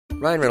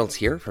Ryan Reynolds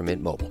here from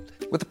Mint Mobile.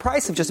 With the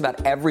price of just about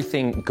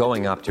everything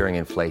going up during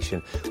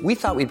inflation, we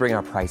thought we'd bring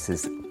our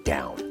prices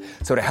down.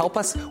 So to help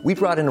us, we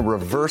brought in a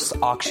reverse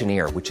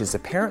auctioneer, which is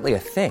apparently a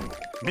thing.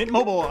 Mint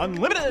Mobile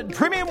Unlimited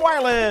Premium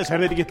Wireless. How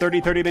to get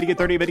 30, 30, bit to get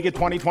 30, bit to get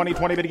 20, 20,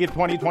 20, bit to get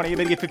 20, 20,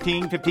 bit to get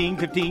 15, 15,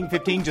 15,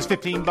 15, just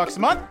 $15 a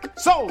month?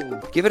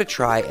 Sold! Give it a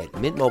try at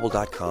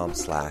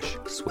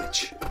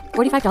mintmobile.com/switch.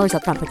 $45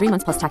 up front for 3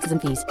 months plus taxes and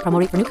fees. Promo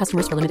rate for new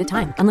customers for limited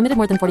time. Unlimited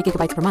more than 40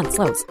 gigabytes per month.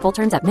 Slows full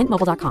terms at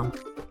mintmobile.com.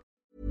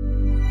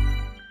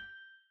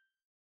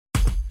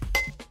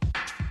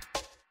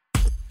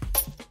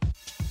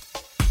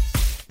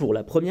 Pour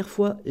la première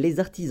fois, les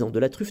artisans de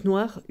la truffe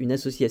noire, une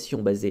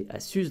association basée à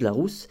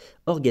Suze-la-Rousse,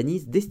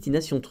 organisent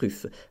Destination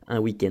Truffe,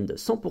 un week-end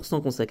 100%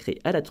 consacré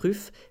à la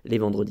truffe, les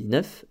vendredis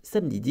 9,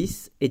 samedi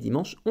 10 et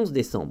dimanche 11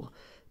 décembre.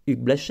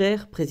 Hugues Blacher,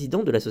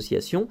 président de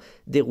l'association,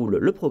 déroule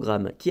le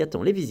programme qui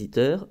attend les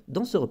visiteurs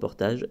dans ce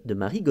reportage de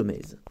Marie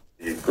Gomez.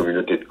 Les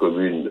communautés de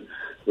communes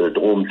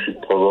Drôme,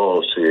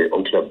 Sud-Provence et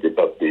Enclave des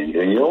Papes et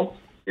Grignan,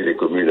 et les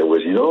communes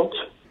avoisinantes.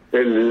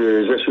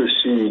 Elles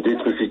associent des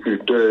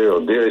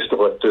trufficulteurs, des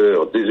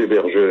restaurateurs, des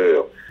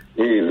hébergeurs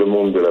et le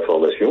monde de la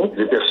formation.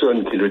 Les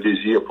personnes qui le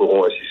désirent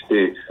pourront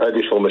assister à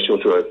des formations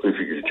sur la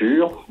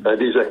trufficulture, à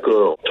des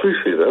accords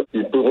truffes et vins.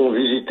 Ils pourront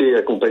visiter,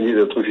 accompagner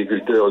de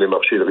trufficulteurs, les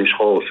marchés de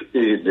Richerange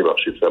et les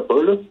marchés de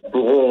Saint-Paul. Ils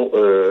pourront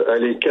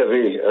aller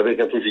caver avec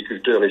un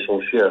trufficulteur et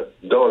son chien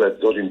dans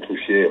une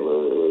truffière,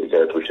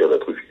 la truffière d'un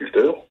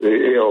trufficulteur.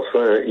 Et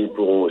enfin, ils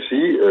pourront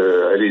aussi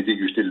aller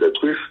déguster de la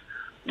truffe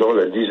dans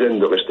la dizaine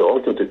de restaurants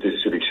qui ont été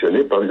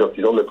sélectionnés par les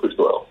artisans de la truffe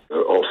noire.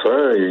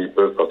 Enfin, ils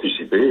peuvent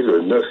participer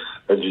le 9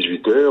 à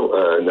 18h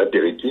à un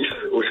apéritif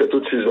au château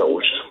de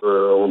Suze-la-Rousse.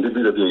 En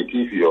début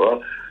d'apéritif, il y aura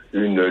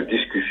une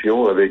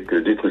discussion avec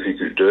des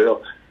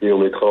trufficulteurs et on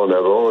mettra en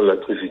avant la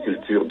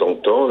trufficulture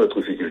d'antan, la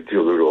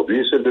trufficulture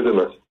d'aujourd'hui et celle de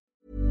demain.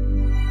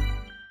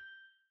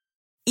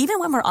 Even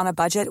when we're on a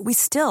budget, we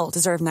still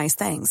deserve nice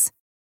things.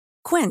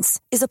 Quince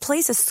is a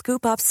place to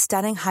scoop up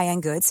stunning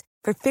high-end goods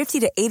for 50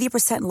 to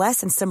 80%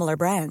 less than similar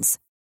brands.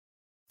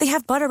 They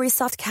have buttery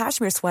soft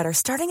cashmere sweaters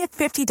starting at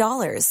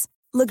 $50,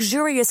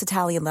 luxurious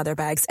Italian leather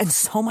bags, and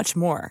so much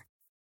more.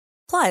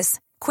 Plus,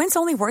 Quince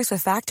only works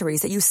with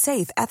factories that use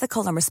safe,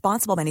 ethical, and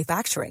responsible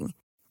manufacturing.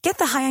 Get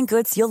the high-end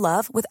goods you'll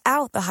love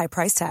without the high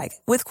price tag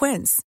with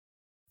Quince.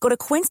 Go to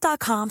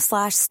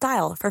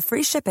quince.com/style for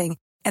free shipping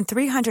and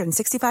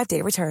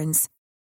 365-day returns.